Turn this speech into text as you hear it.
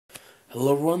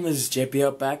Hello everyone, this is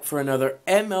JPL back for another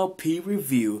MLP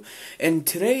review, and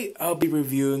today I'll be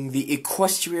reviewing the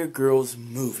Equestria Girls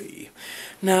movie.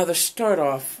 Now to start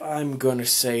off, I'm going to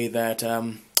say that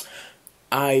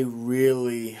I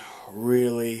really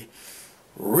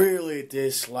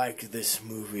disliked this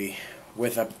movie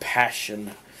with a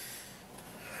passion.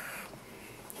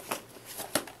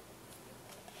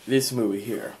 This movie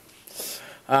here.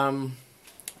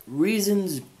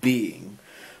 Reasons being,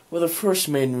 well, the first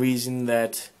main reason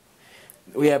that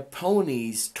we have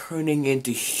ponies turning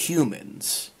into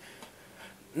humans.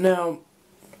 Now,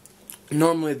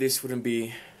 normally this wouldn't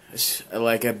be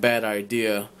like a bad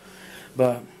idea,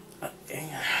 but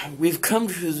we've come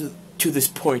to this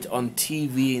point on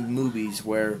TV and movies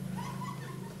where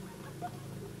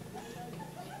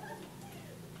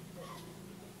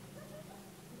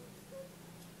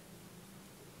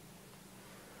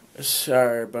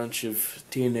sorry, a bunch of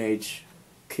teenage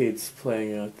kids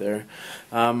playing out there.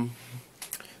 The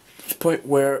point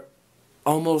where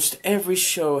almost every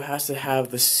show has to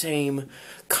have the same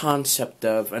concept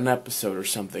of an episode or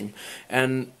something,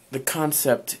 and the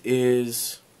concept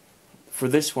is, for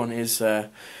this one, is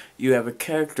you have a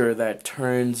character that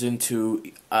turns into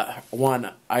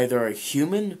one, either a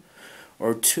human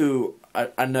or two,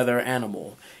 another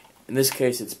animal. In this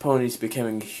case, it's ponies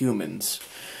becoming humans.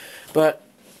 But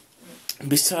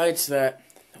besides that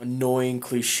annoying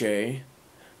cliche,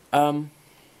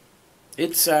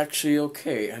 it's actually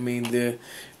okay. I mean, the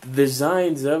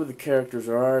designs of the characters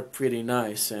are pretty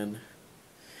nice, and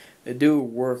they do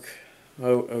work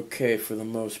okay for the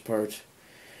most part.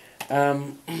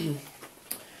 And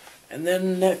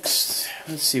then next,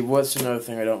 let's see, what's another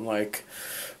thing I don't like?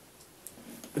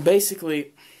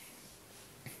 Basically,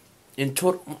 in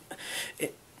total,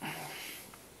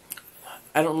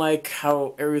 I don't like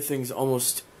how everything's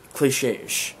almost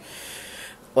cliche-ish.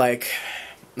 Like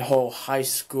the whole high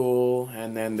school,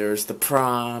 and then there's the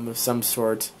prom of some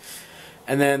sort,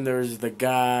 and then there's the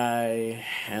guy,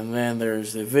 and then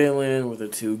there's the villain with the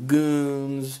two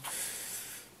goons,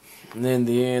 and then in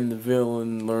the end the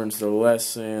villain learns the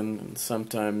lesson and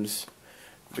sometimes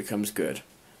becomes good.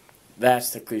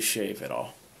 That's the cliche of it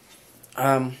all.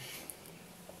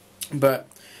 But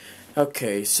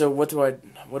okay, so what do I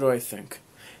think?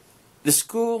 The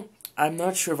school, I'm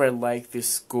not sure if I like this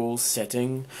school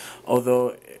setting,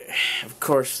 although, of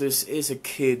course, this is a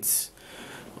kids'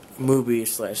 movie /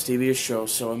 TV show,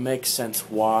 so it makes sense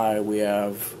why we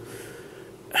have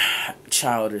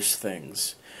childish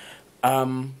things.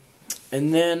 And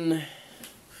then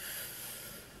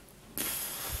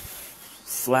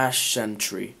Flash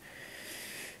Sentry.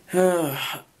 I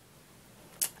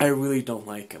really don't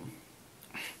like him.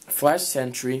 Flash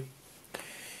Sentry,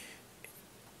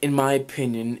 in my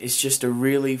opinion, is just a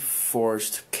really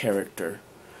forced character.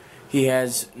 He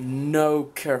has no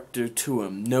character to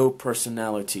him, no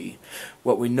personality.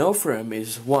 What we know for him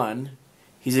is, one,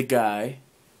 he's a guy,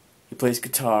 he plays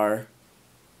guitar,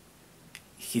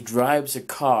 he drives a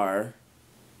car,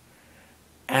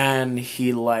 and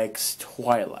he likes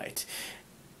Twilight.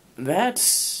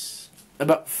 That's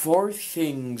about 4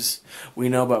 things we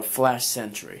know about Flash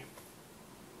Sentry.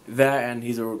 That, and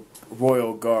he's a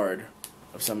royal guard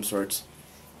of some sorts.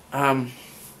 The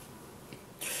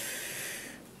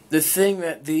thing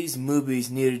that these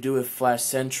movies need to do with Flash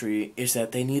Sentry is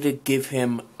that they need to give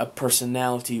him a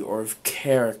personality or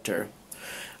character.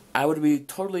 I would be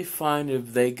totally fine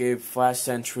if they gave Flash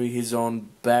Sentry his own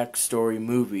backstory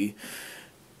movie.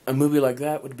 A movie like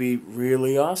that would be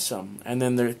really awesome. And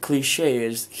then the cliche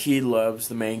is he loves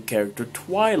the main character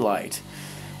Twilight,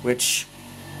 which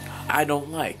I don't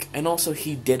like. And also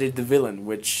he dated the villain,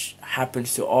 which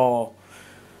happens to all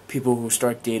people who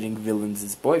start dating villains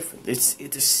as boyfriend. It's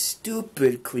a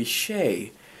stupid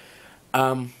cliche.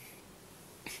 But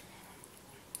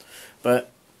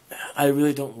I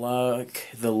really don't like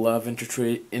the love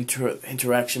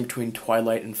interaction between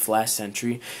Twilight and Flash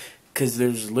Sentry, because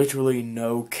there's literally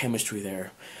no chemistry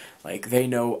there. Like, they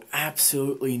know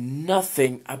absolutely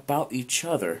nothing about each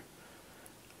other.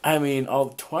 I mean, all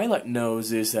Twilight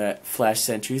knows is that Flash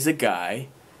Sentry's a guy,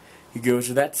 he goes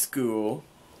to that school,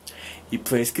 he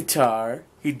plays guitar,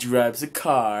 he drives a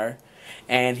car,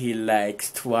 and he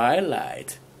likes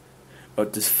Twilight.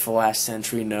 What does Flash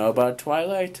Sentry know about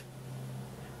Twilight?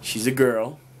 She's a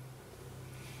girl.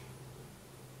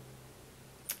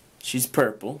 She's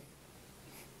purple.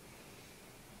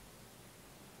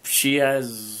 She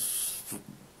has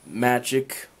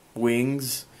magic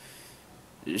wings.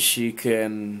 She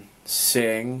can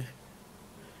sing,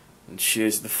 and she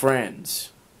has the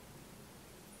friends.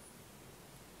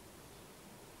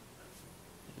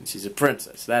 And she's a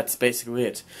princess. That's basically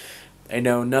it. They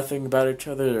know nothing about each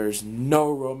other. There's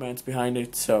no romance behind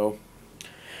it, so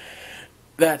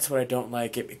that's what I don't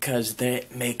like it, because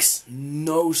that makes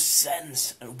no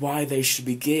sense why they should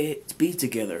be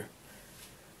together.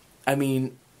 I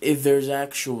mean, if there's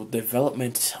actual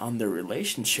development on their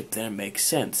relationship, then it makes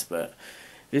sense, but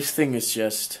this thing is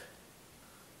just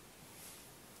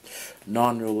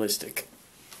non-realistic.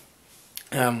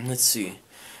 Let's see.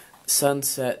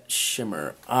 Sunset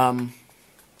Shimmer. I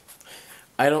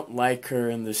don't like her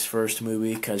in this first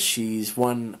movie because she's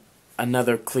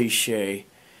another cliche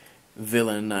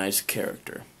villainized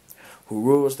character who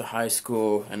rules the high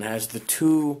school and has the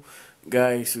two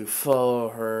guys who follow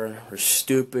her are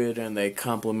stupid and they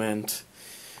compliment,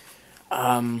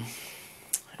 and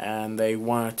they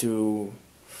want to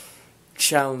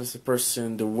challenge the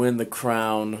person to win the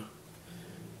crown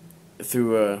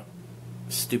through a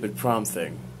stupid prom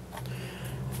thing.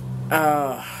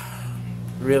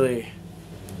 Really,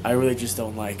 I really just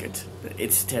don't like it.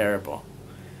 It's terrible.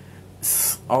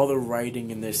 All the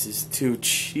writing in this is too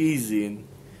cheesy and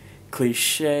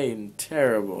cliche and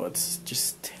terrible. It's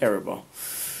just terrible.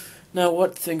 Now,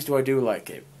 what things do I do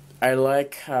like it? I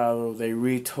like how they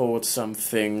retold some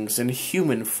things in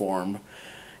human form.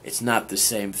 It's not the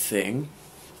same thing.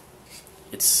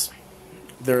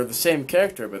 They're the same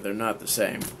character, but they're not the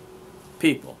same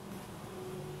people.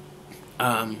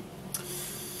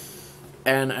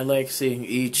 And I like seeing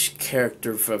each character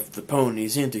of the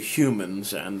ponies into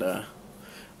humans, and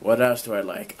what else do I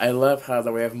like? I love how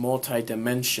we have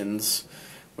multi-dimensions,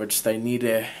 which they need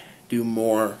to do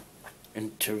more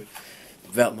into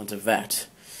development of that.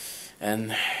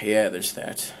 And yeah, there's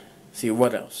that. See,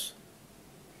 what else?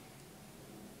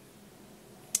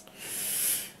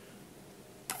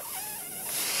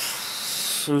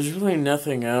 There's really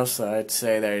nothing else that I'd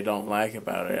say that I don't like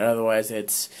about it. Otherwise,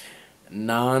 it's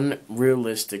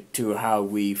non-realistic to how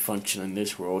we function in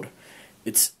this world.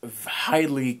 It's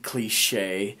highly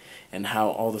cliche in how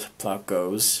all the plot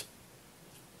goes.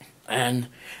 And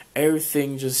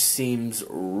everything just seems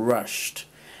rushed.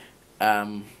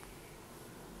 And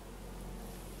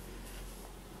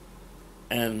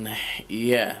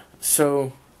yeah,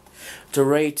 so to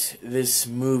rate this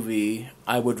movie,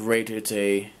 I would rate it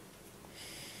a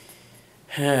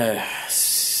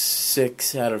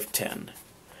 6 out of 10.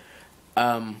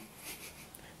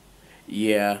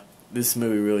 Yeah, this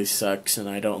movie really sucks and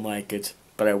I don't like it,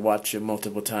 but I watch it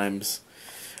multiple times.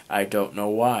 I don't know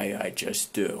why, I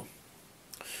just do.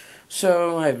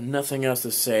 So, I have nothing else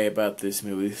to say about this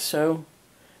movie, so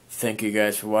thank you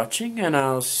guys for watching, and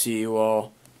I'll see you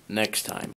all next time.